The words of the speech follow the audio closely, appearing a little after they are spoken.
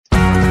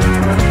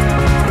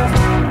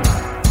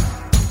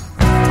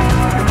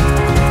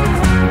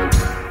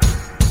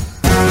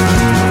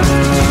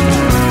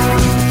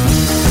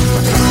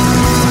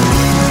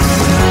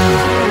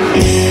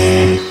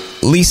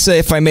Lisa,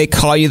 if I may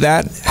call you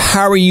that.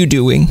 How are you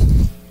doing?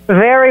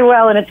 Very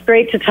well, and it's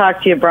great to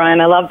talk to you, Brian.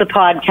 I love the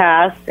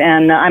podcast,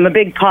 and I'm a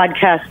big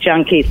podcast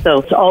junkie, so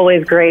it's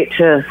always great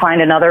to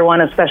find another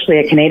one, especially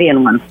a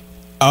Canadian one.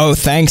 Oh,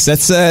 thanks.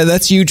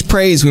 That's huge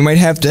praise. We might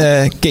have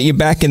to get you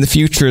back in the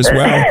future as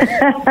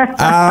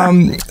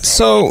well.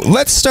 So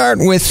let's start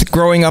with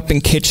growing up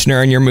in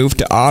Kitchener and your move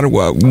to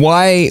Ottawa.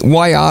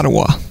 Why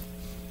Ottawa?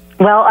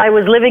 Well, I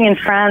was living in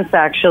France,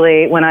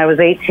 actually. When I was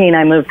 18,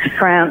 I moved to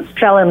France,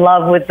 fell in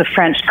love with the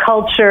French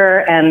culture,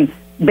 and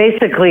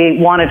basically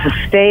wanted to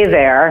stay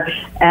there.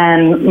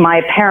 And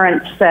my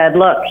parents said,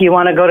 look, you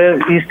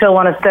still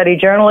want to study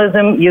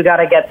journalism? You got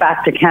to get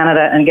back to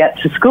Canada and get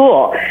to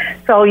school.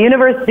 So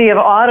University of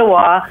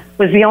Ottawa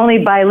was the only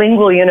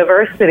bilingual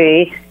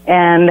university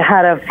and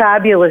had a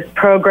fabulous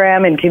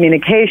program in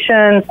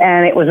communication,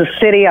 and it was a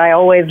city I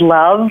always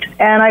loved.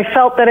 And I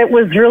felt that it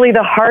was really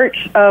the heart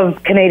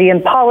of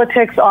Canadian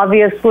politics,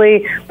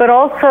 obviously, but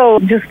also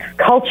just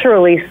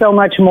culturally so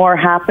much more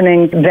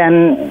happening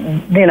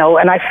than,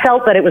 and I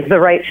felt that it was the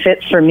right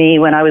fit for me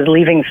when I was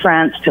leaving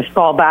France to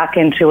fall back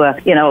into a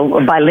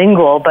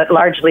bilingual but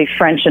largely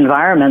French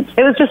environment.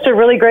 It was just a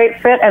really great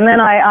fit, and then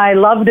I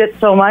loved it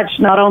so much.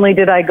 Not only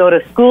did I go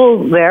to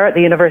school there at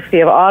the University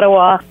of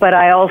Ottawa, but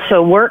I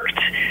also worked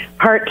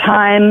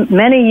part-time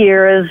many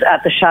years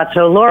at the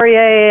Chateau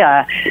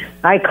Laurier.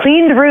 I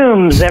cleaned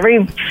rooms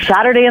every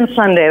Saturday and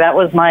Sunday. That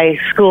was my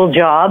school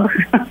job.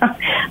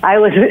 I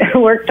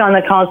worked on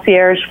the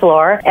concierge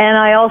floor, and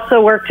I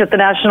also worked at the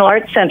National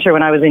Arts Centre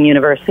when I was in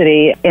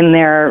university in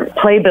their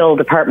playbill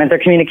department, their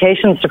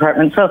communications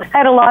department. So I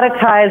had a lot of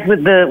ties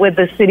with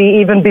the city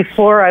even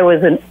before I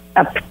was an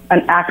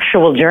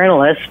actual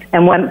journalist,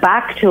 and went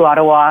back to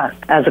Ottawa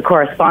as a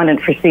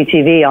correspondent for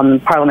CTV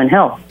on Parliament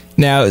Hill.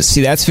 Now,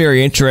 see, that's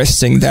very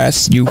interesting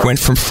that you went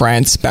from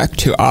France back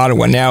to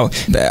Ottawa. Now,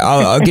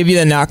 I'll give you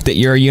the knock that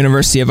you're a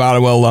University of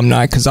Ottawa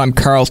alumni because I'm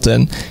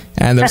Carleton,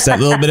 and there's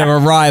that little bit of a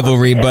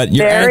rivalry. But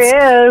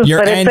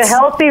it's a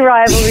healthy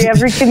rivalry.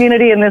 Every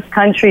community in this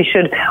country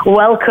should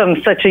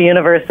welcome such a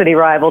university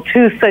rival,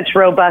 two such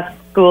robust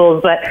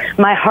schools, but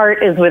my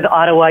heart is with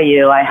Ottawa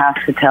U, I have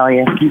to tell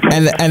you.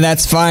 And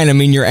that's fine. I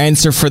mean, your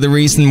answer for the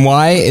reason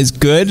why is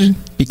good,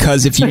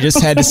 because if you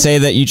just had to say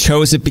that you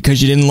chose it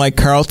because you didn't like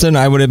Carleton,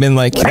 I would have been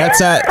like,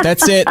 that's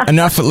it,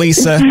 enough,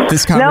 Lisa,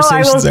 this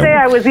conversation's over. No,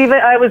 I will say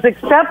I was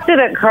accepted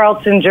at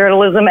Carleton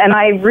Journalism, and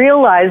I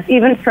realized,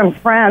 even from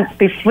France,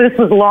 this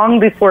was long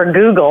before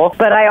Google,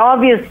 but I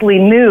obviously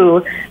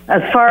knew,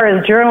 as far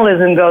as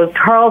journalism goes,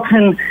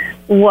 Carleton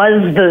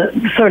was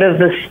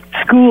the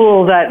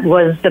school that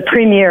was the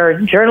premier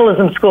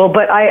journalism school,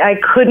 but I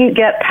couldn't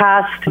get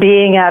past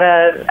being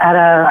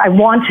I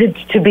wanted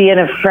to be in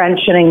a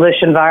French and English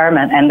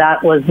environment, and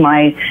that was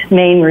my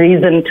main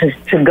reason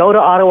to go to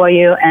Ottawa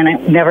U, and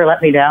it never let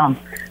me down.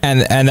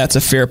 And that's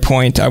a fair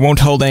point. I won't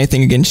hold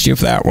anything against you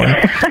for that one.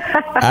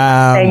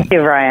 Thank you,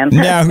 Brian.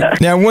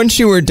 Now, once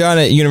you were done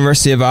at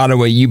University of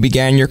Ottawa, you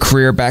began your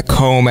career back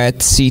home at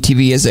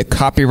CTV as a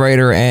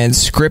copywriter and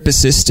script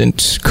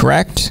assistant,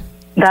 correct?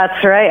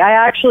 That's right.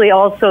 I actually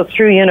also,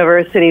 through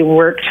university,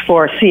 worked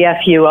for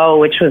CFUO,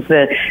 which was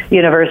the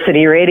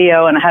university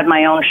radio, and had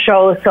my own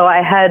show. So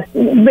I had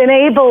been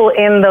able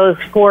in those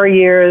 4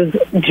 years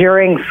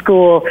during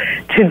school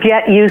to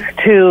get used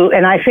to,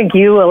 and I think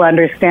you will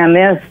understand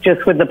this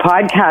just with the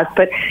podcast,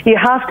 but you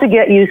have to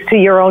get used to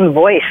your own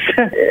voice,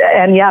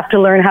 and you have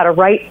to learn how to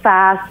write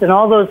fast and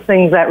all those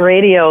things that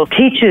radio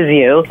teaches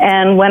you.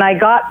 And when I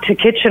got to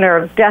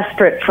Kitchener,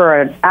 desperate for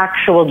an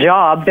actual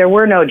job, there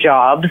were no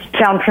jobs.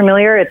 Sound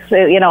familiar? It's,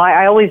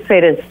 I always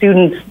say to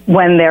students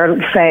when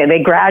they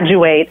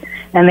graduate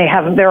and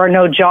there are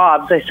no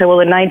jobs, I say, well,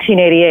 in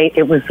 1988,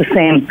 it was the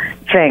same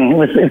thing.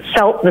 It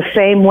felt the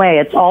same way.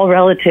 It's all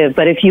relative.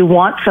 But if you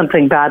want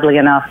something badly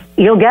enough,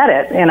 you'll get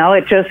it.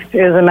 It just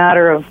is a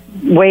matter of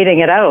waiting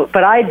it out.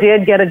 But I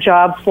did get a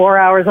job 4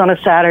 hours on a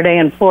Saturday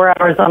and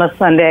 4 hours on a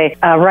Sunday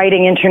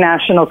writing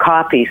international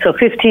copy. So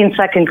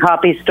 15-second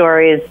copy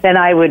stories. Then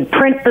I would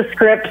print the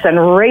scripts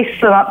and race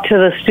them up to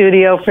the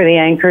studio for the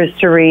anchors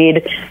to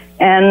read.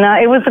 And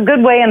it was a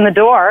good way in the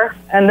door.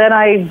 And then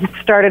I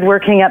started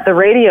working at the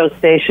radio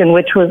station,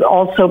 which was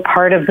also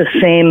part of the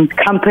same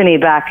company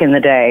back in the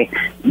day.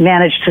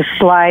 Managed to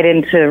slide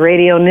into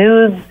radio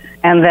news.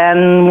 And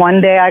then one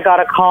day I got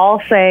a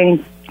call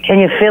saying, can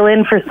you fill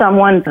in for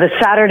someone? The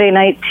Saturday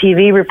night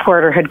TV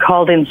reporter had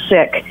called in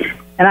sick.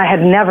 And I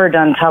had never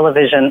done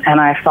television. And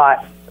I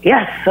thought,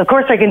 yes, of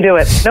course I can do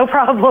it. No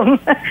problem.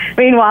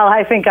 Meanwhile,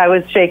 I think I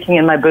was shaking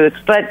in my boots.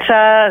 But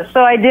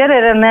so I did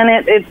it, and then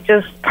it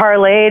just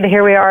parlayed.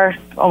 Here we are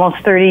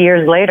almost 30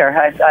 years later.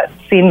 It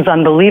seems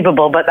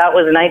unbelievable, but that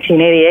was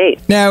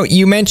 1988. Now,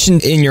 you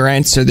mentioned in your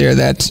answer there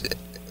that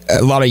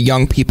a lot of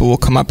young people will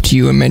come up to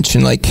you and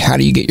mention, like, how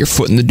do you get your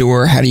foot in the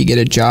door? How do you get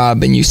a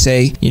job? And you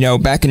say,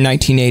 back in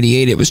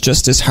 1988, it was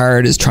just as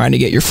hard as trying to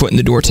get your foot in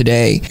the door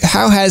today.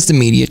 How has the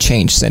media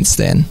changed since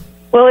then?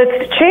 Well,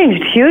 it's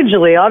changed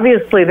hugely.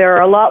 Obviously, there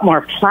are a lot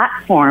more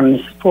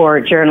platforms for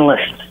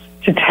journalists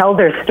to tell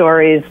their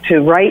stories,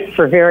 to write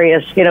for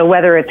various,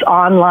 whether it's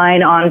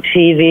online, on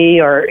TV,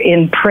 or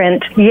in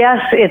print. Yes,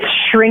 it's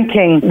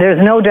shrinking.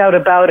 There's no doubt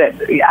about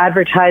it.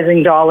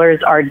 Advertising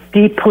dollars are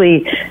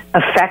deeply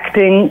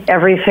affecting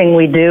everything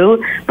we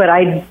do, but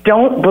I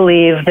don't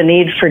believe the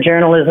need for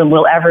journalism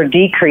will ever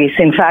decrease.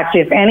 In fact,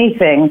 if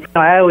anything,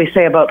 I always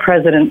say about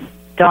President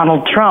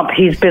Donald Trump,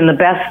 he's been the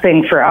best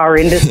thing for our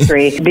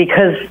industry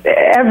because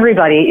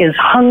everybody is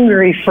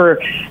hungry for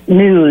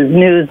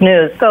news.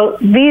 So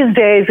these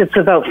days it's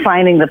about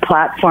finding the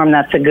platform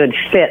that's a good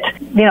fit.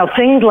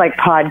 Things like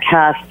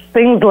podcasts,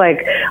 things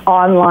like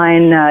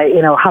online,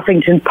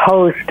 Huffington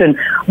Post and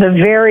the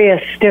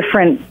various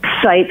different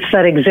sites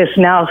that exist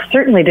now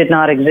certainly did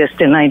not exist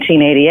in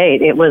 1988.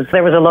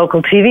 There was a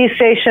local TV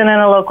station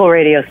and a local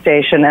radio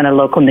station and a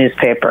local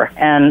newspaper,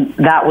 and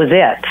that was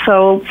it.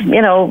 So,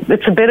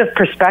 it's a bit of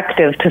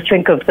perspective to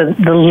think of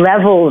the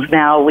levels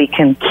now we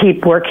can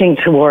keep working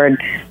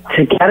toward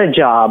to get a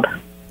job.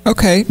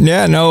 Okay.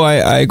 Yeah, no,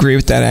 I agree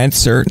with that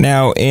answer.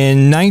 Now,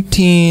 in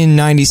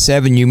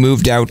 1997, you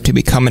moved out to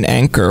become an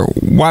anchor.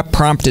 What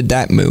prompted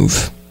that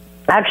move?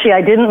 Actually,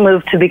 I didn't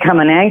move to become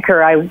an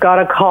anchor. I got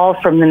a call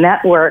from the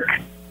network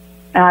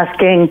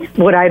asking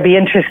would I be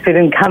interested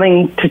in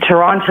coming to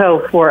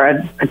Toronto for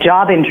a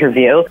job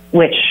interview,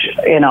 which,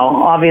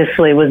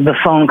 obviously was the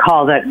phone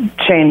call that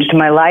changed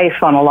my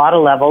life on a lot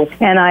of levels.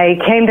 And I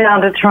came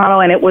down to Toronto,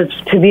 and it was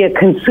to be a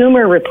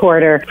consumer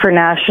reporter for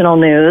national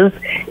news,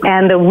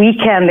 and the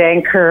weekend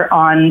anchor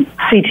on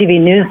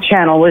CTV News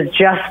Channel was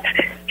just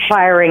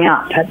firing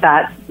up at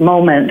that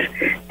moment.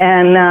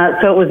 And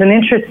so it was an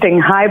interesting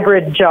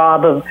hybrid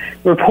job of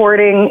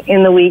reporting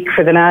in the week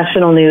for the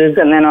national news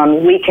and then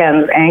on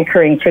weekends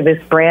anchoring for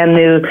this brand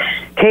new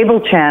cable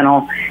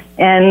channel.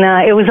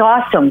 And it was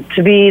awesome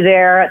to be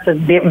there at the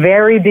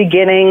very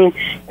beginning.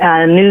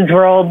 News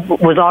World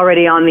was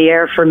already on the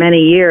air for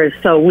many years,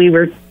 so we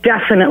were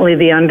definitely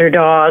the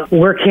underdog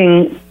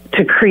working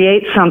to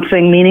create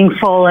something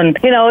meaningful. And,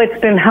 it's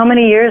been how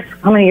many years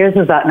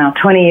is that now?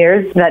 20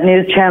 years that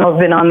news channel's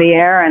been on the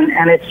air,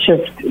 and it's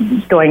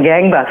just going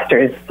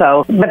gangbusters.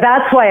 So, but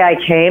that's why I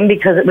came,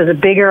 because it was a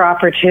bigger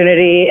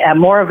opportunity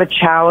and more of a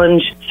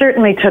challenge.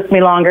 Certainly took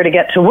me longer to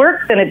get to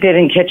work than it did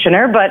in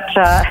Kitchener, but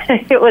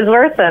it was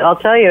worth it. I'll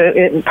tell you,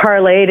 it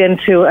parlayed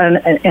into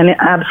an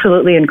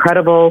absolutely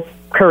incredible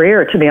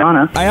career, to be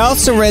honest. I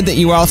also read that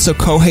you also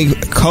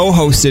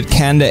co-hosted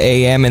Canada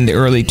AM in the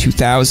early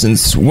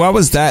 2000s. What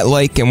was that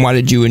like, and what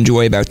did you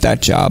enjoy about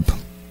that job?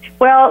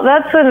 Well,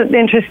 that's an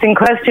interesting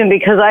question,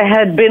 because I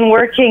had been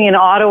working in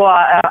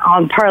Ottawa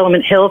on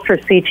Parliament Hill for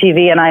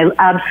CTV, and I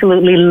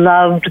absolutely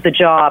loved the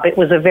job. It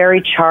was a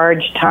very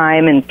charged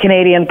time in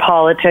Canadian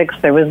politics.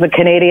 There was the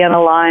Canadian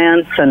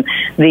Alliance and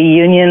the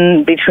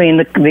union between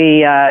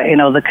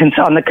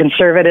on the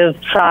conservative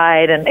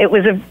side, and it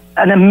was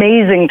an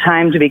amazing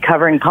time to be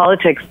covering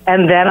politics.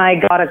 And then I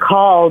got a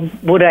call,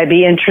 would I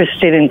be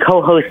interested in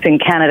co-hosting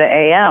Canada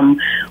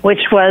AM,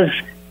 which was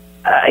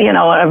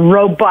a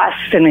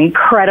robust and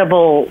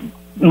incredible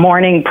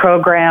morning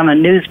program, a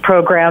news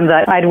program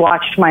that I'd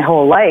watched my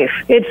whole life.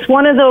 It's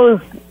one of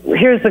those,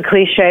 here's the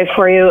cliche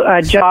for you,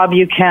 a job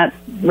you can't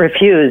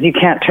refuse, you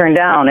can't turn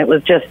down. It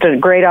was just a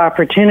great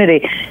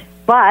opportunity.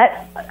 But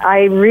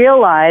I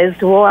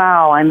realized,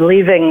 wow, I'm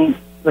leaving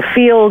the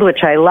field,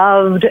 which I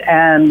loved,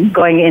 and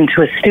going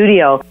into a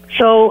studio.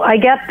 So I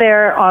get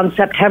there on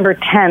September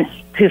 10th,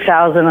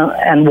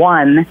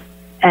 2001,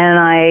 and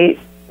I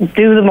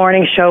do the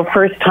morning show,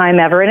 first time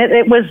ever, and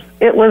it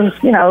was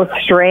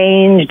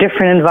strange,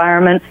 different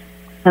environment,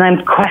 and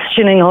I'm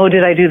questioning,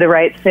 did I do the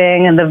right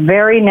thing? And the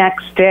very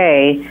next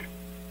day,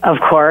 of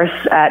course,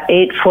 at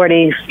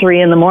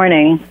 8:43 in the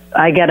morning,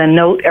 I get a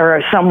note,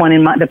 or someone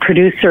the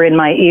producer in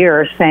my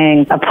ear,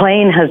 saying a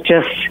plane has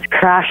just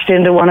crashed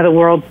into one of the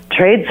World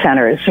Trade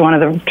Centers, one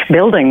of the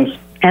buildings.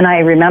 And I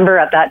remember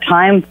at that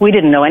time, we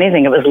didn't know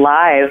anything. It was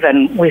live.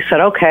 And we said,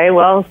 okay,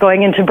 well,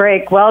 going into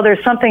break. Well,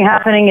 there's something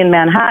happening in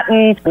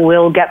Manhattan.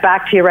 We'll get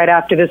back to you right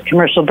after this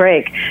commercial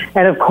break.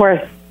 And of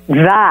course,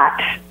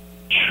 that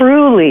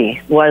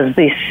truly was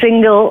the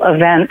single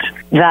event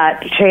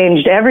that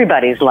changed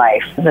everybody's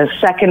life. The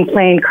second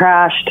plane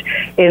crashed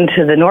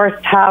into the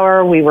North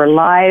Tower. We were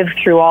live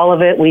through all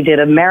of it. We did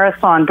a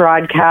marathon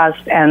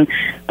broadcast. And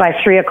by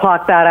 3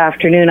 o'clock that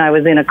afternoon, I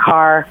was in a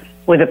car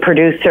with a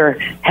producer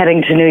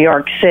heading to New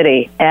York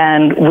City.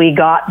 And we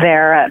got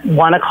there at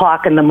 1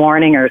 o'clock in the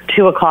morning or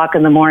 2 o'clock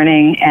in the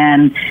morning,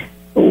 and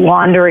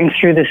wandering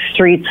through the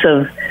streets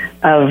of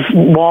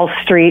Wall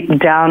Street,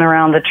 down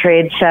around the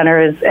trade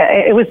centers.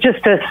 It was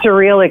just a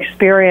surreal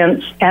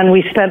experience. And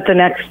we spent the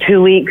next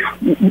 2 weeks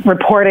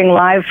reporting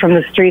live from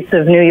the streets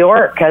of New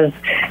York as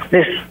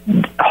this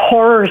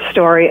horror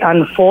story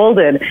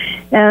unfolded.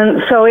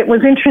 And so it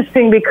was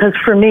interesting because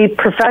for me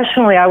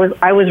professionally, I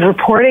was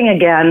reporting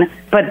again,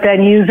 but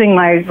then using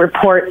my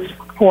reports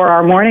for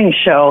our morning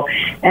show.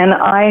 And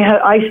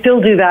I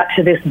still do that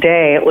to this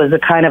day. It was a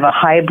kind of a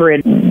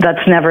hybrid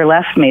that's never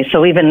left me.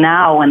 So even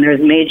now, when there's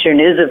major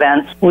news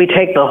events, we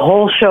take the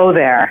whole show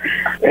there,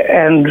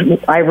 and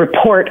I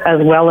report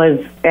as well as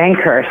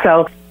anchor.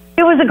 So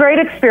It was a great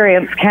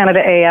experience,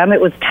 Canada AM.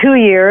 It was 2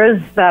 years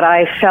that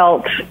I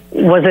felt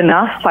was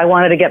enough. I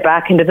wanted to get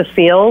back into the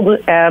field,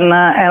 and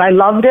I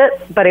loved it,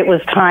 but it was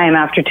time.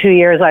 After 2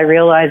 years, I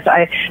realized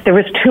there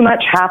was too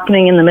much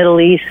happening in the Middle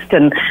East,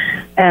 and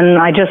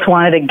I just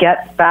wanted to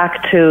get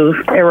back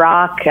to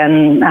Iraq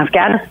and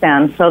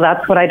Afghanistan, so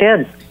that's what I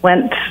did.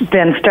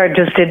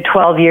 Did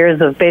 12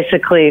 years of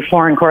basically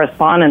foreign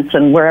correspondence,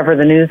 and wherever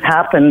the news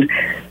happened,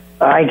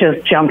 I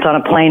just jumped on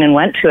a plane and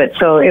went to it.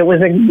 So it was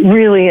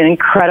really an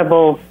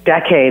incredible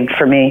decade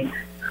for me.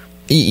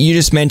 You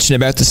just mentioned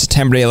about the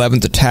September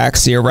 11th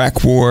attacks, the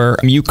Iraq War.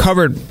 You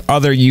covered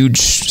other huge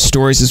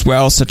stories as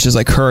well, such as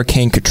like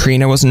Hurricane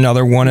Katrina was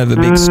another one of the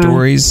big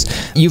stories.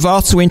 You've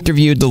also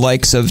interviewed the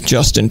likes of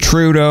Justin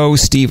Trudeau,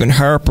 Stephen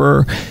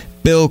Harper,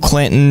 Bill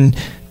Clinton,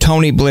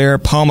 Tony Blair,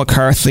 Paul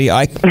McCarthy.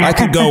 I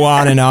could go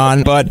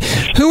on, but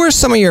who are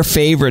some of your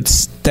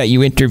favorites that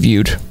you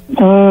interviewed?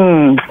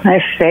 My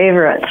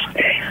favorites.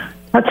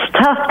 That's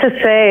tough to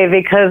say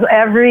because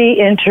every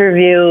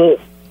interview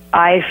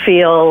I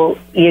feel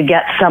I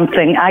get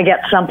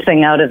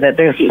something out of it.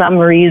 There's some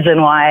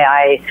reason why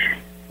I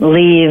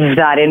leave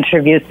that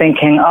interview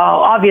thinking,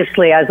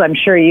 obviously, as I'm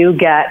sure you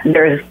get,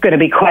 there's going to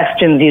be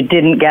questions you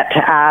didn't get to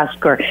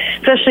ask, or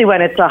especially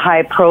when it's a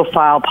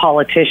high-profile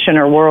politician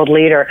or world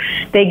leader.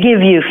 They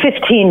give you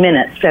 15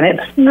 minutes, and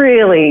it's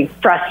really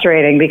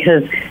frustrating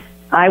because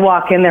I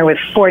walk in there with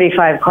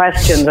 45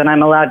 questions, and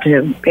I'm allowed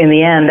to, in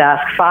the end,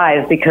 ask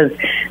 5 because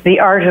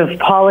the art of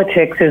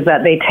politics is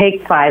that they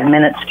take 5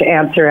 minutes to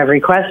answer every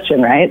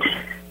question, right?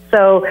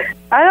 So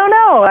I don't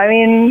know. I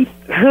mean,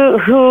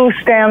 who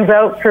stands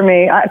out for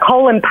me?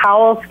 Colin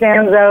Powell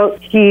stands out.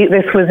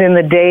 This was in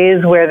the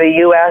days where the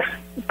U.S.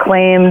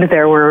 claimed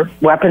there were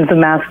weapons of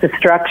mass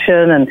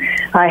destruction, and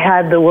I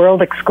had the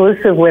world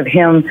exclusive with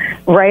him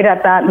right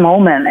at that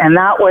moment, and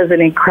that was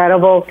an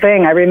incredible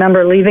thing. I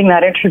remember leaving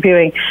that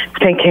interviewing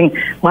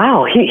thinking,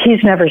 wow,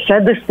 he's never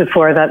said this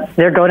before, that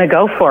they're going to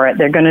go for it.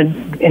 They're going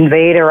to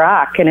invade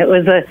Iraq, and it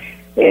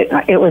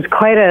was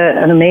quite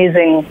an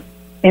amazing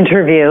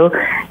interview.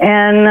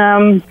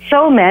 And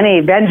so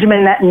many.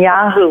 Benjamin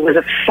Netanyahu was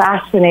a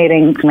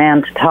fascinating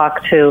man to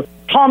talk to.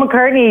 Paul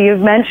McCartney,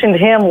 you've mentioned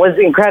him, was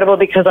incredible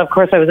because, of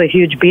course, I was a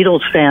huge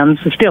Beatles fan,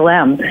 so still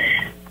am.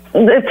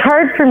 It's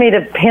hard for me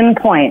to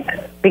pinpoint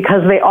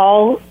because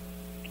all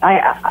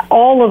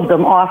of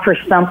them offer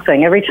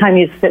something. Every time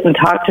you sit and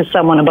talk to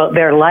someone about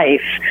their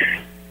life,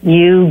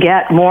 you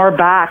get more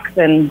back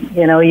than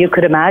you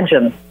could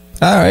imagine.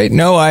 All right.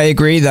 No, I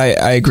agree.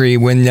 I agree.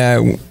 When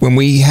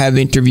we have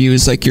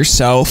interviews like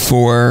yourself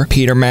or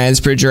Peter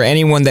Mansbridge or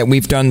anyone that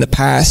we've done in the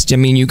past, I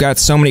mean, you got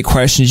so many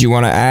questions you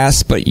want to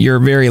ask, but you're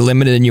very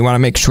limited, and you want to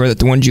make sure that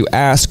the ones you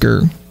ask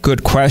are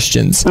good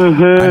questions.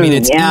 I mean,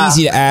 it's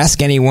easy to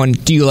ask anyone,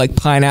 do you like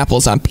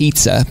pineapples on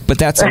pizza? But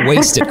that's a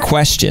wasted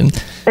question.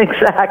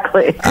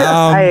 Exactly.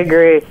 I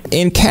agree.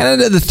 In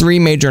Canada, the 3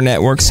 major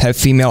networks have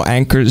female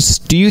anchors.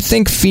 Do you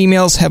think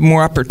females have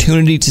more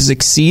opportunity to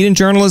succeed in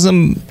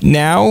journalism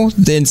now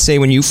than, say,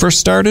 when you first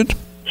started?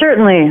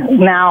 Certainly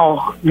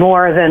now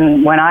more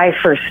than when I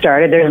first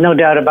started. There's no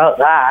doubt about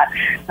that.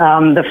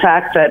 The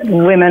fact that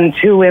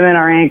 2 women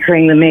are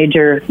anchoring the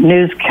major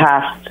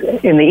newscasts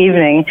in the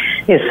evening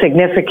is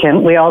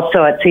significant. We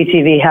also at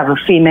CTV have a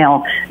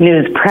female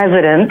news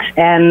president,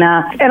 and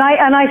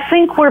I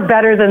think we're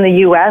better than the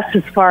U.S.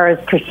 as far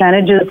as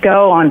percentages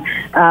go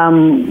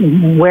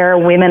on where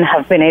women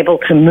have been able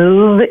to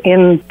move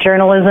in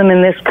journalism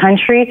in this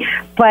country.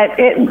 But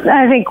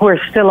I think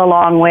we're still a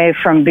long way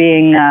from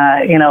being,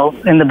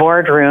 in the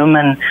boardroom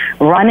and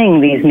running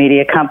these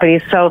media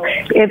companies. So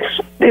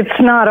it's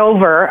not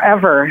over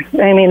ever.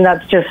 I mean,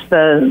 that's just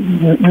the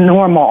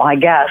normal, I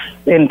guess,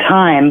 in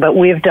time. But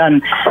we've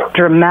done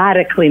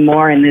dramatically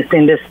more in this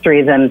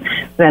industry than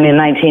in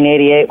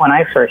 1988 when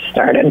I first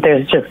started.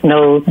 There's just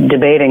no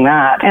debating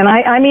that. And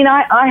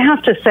I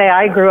have to say,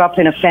 I grew up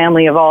in a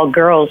family of all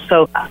girls,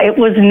 so it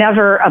was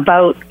never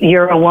about,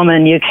 you're a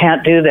woman, you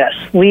can't do this.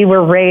 We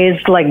were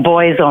raised like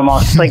boys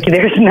almost, like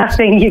there's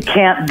nothing you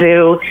can't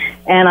do.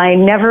 And I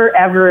never,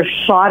 ever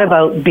thought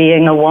about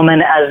being a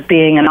woman as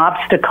being an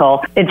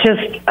obstacle.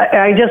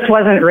 I just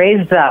wasn't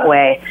raised that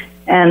way.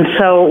 And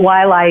so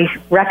while I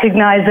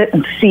recognize it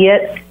and see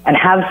it and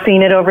have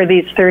seen it over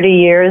these 30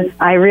 years,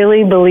 I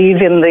really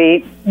believe in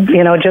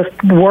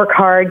just work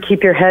hard,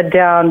 keep your head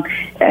down,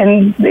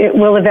 and it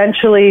will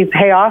eventually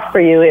pay off for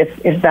you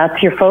if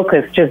that's your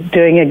focus, just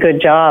doing a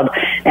good job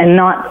and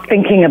not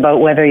thinking about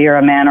whether you're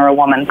a man or a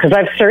woman. Because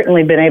I've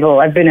certainly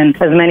I've been in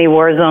as many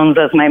war zones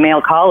as my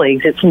male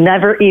colleagues. It's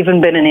never even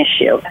been an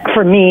issue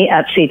for me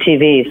at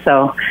CTV,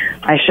 so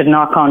I should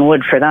knock on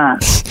wood for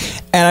that.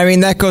 And I mean,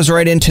 that goes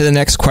right into the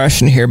next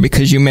question here,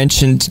 because you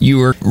mentioned you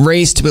were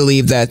raised to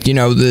believe that,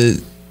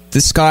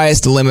 the sky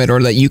is the limit,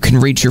 or that you can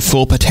reach your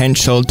full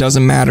potential. It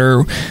doesn't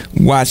matter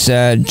what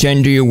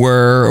gender you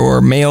were,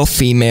 or male,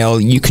 female,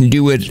 you can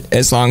do it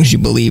as long as you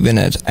believe in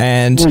it.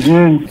 And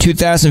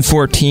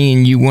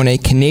 2014, you won a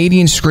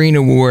Canadian Screen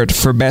Award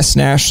for Best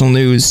National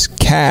News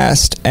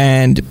Cast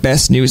and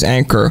Best News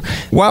Anchor.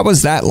 What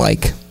was that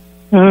like?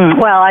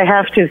 Well, I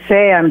have to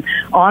say I'm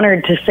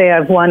honored to say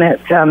I've won it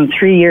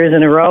 3 years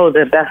in a row,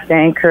 the best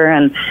anchor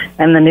and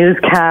the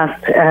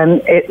newscast.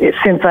 And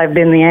since I've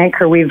been the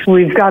anchor,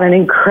 we've got an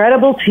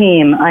incredible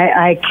team.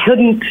 I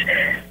couldn't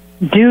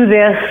do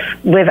this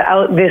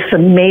without this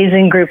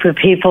amazing group of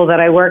people that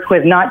I work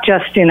with, not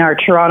just in our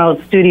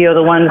Toronto studio,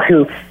 the ones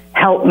who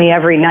help me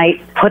every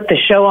night put the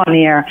show on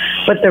the air,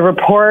 but the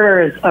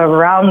reporters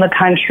around the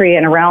country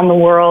and around the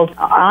world.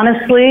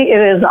 Honestly,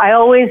 it is, I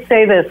always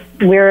say this,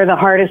 we're the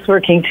hardest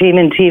working team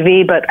in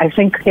TV, but I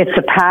think it's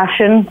a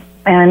passion.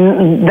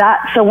 And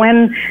so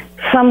when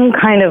some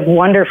kind of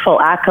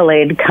wonderful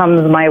accolade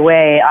comes my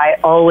way, I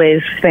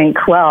always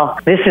think, well,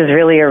 this is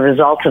really a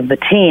result of the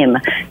team,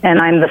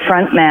 and I'm the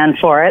front man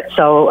for it,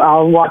 so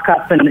I'll walk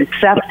up and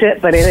accept it,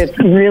 but it's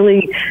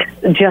really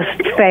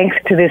just thanks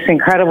to this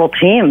incredible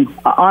team.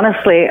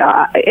 Honestly,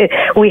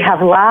 we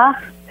have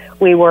laughs,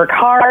 we work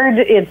hard,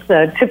 it's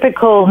a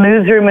typical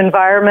newsroom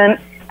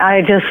environment.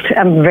 I just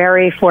am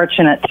very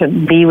fortunate to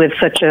be with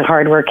such a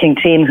hardworking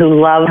team who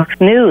love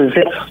news.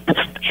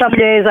 Some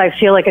days I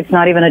feel like it's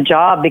not even a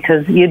job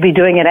because you'd be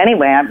doing it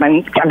anyway.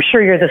 I'm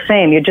sure you're the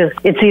same.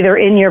 It's either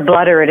in your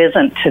blood or it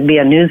isn't to be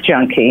a news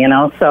junkie, you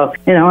know. So,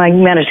 you know, I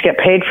managed to get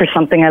paid for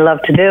something I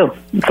love to do.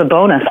 It's a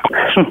bonus.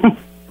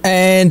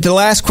 And the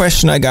last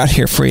question I got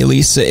here for you,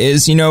 Lisa,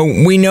 is, you know,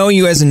 we know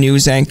you as a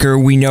news anchor,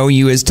 we know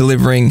you as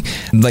delivering,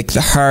 like,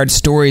 the hard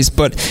stories,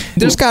 but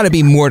there's got to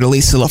be more to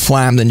Lisa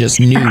LaFlamme than just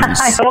news.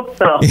 I hope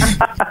so.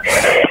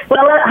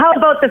 Well, how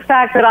about the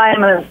fact that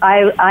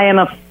I am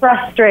a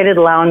frustrated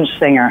lounge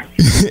singer?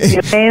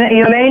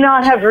 You may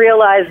not have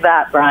realized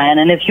that, Brian,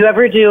 and if you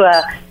ever do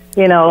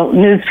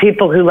news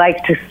people who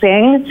like to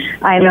sing,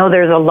 I know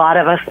there's a lot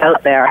of us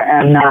out there,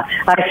 and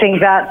I think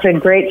that's a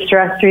great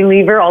stress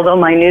reliever, although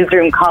my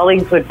newsroom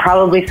colleagues would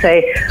probably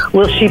say,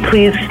 will she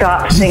please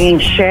stop singing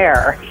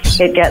Cher?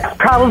 It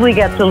probably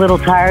gets a little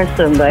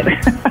tiresome, but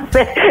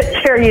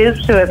they're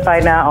used to it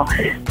by now.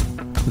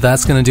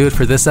 That's going to do it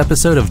for this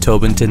episode of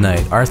Tobin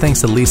Tonight. Our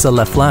thanks to Lisa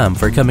LaFlamme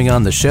for coming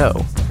on the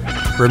show.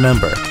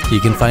 Remember,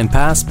 you can find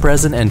past,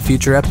 present, and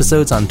future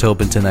episodes on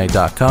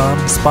TobinTonight.com,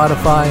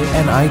 Spotify,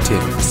 and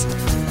iTunes.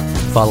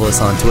 Follow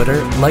us on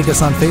Twitter, like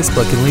us on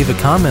Facebook, and leave a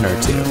comment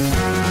or two.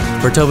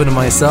 For Tobin and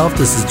myself,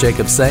 this is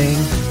Jacob saying,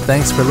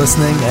 thanks for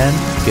listening,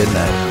 and good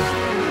night.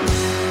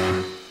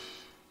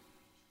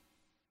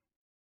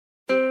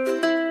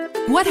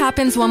 What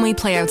happens when we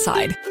play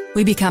outside?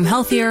 We become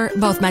healthier,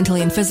 both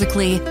mentally and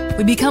physically.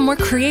 We become more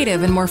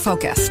creative and more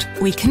focused.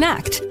 We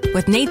connect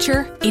with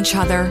nature, each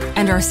other,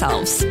 and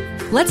ourselves.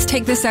 Let's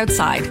Take This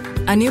Outside,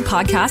 a new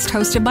podcast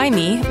hosted by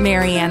me,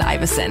 Marianne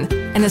Iveson,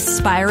 an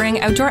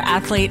aspiring outdoor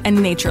athlete and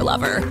nature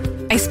lover.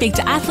 I speak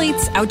to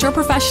athletes, outdoor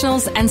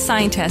professionals, and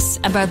scientists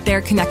about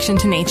their connection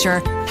to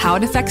nature, how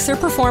it affects their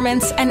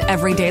performance, and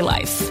everyday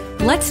life.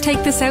 Let's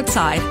Take This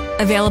Outside,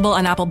 available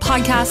on Apple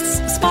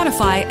Podcasts,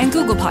 Spotify, and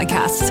Google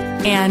Podcasts,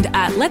 and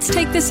at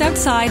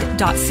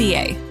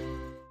letstakethisoutside.ca.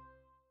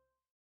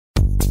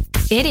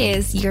 It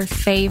is your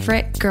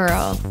favorite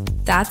girl.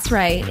 That's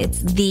right,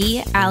 it's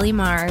the Ali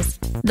Mars,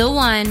 the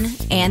one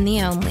and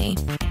the only.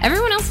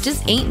 Everyone else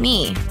just ain't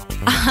me.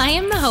 I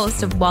am the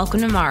host of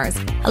Welcome to Mars,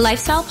 a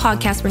lifestyle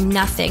podcast where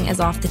nothing is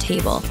off the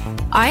table.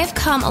 I have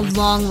come a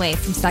long way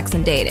from sex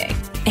and dating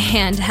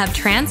and have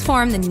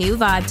transformed the new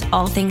vibe to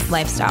all things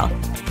lifestyle.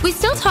 We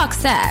still talk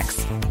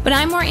sex, but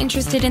I'm more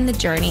interested in the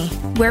journey,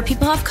 where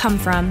people have come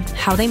from,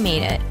 how they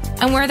made it,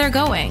 and where they're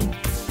going.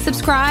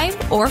 Subscribe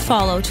or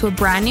follow to a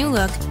brand new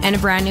look and a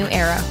brand new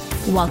era.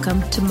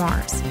 Welcome to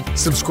Mars.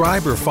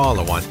 Subscribe or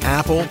follow on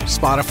Apple,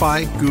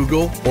 Spotify,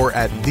 Google, or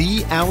at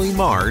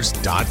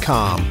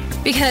thealimars.com.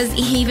 Because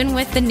even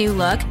with the new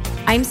look,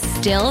 I'm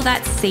still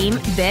that same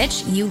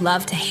bitch you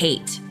love to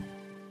hate.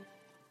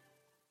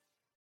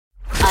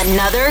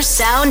 Another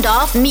Sound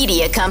Off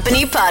Media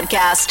Company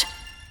podcast.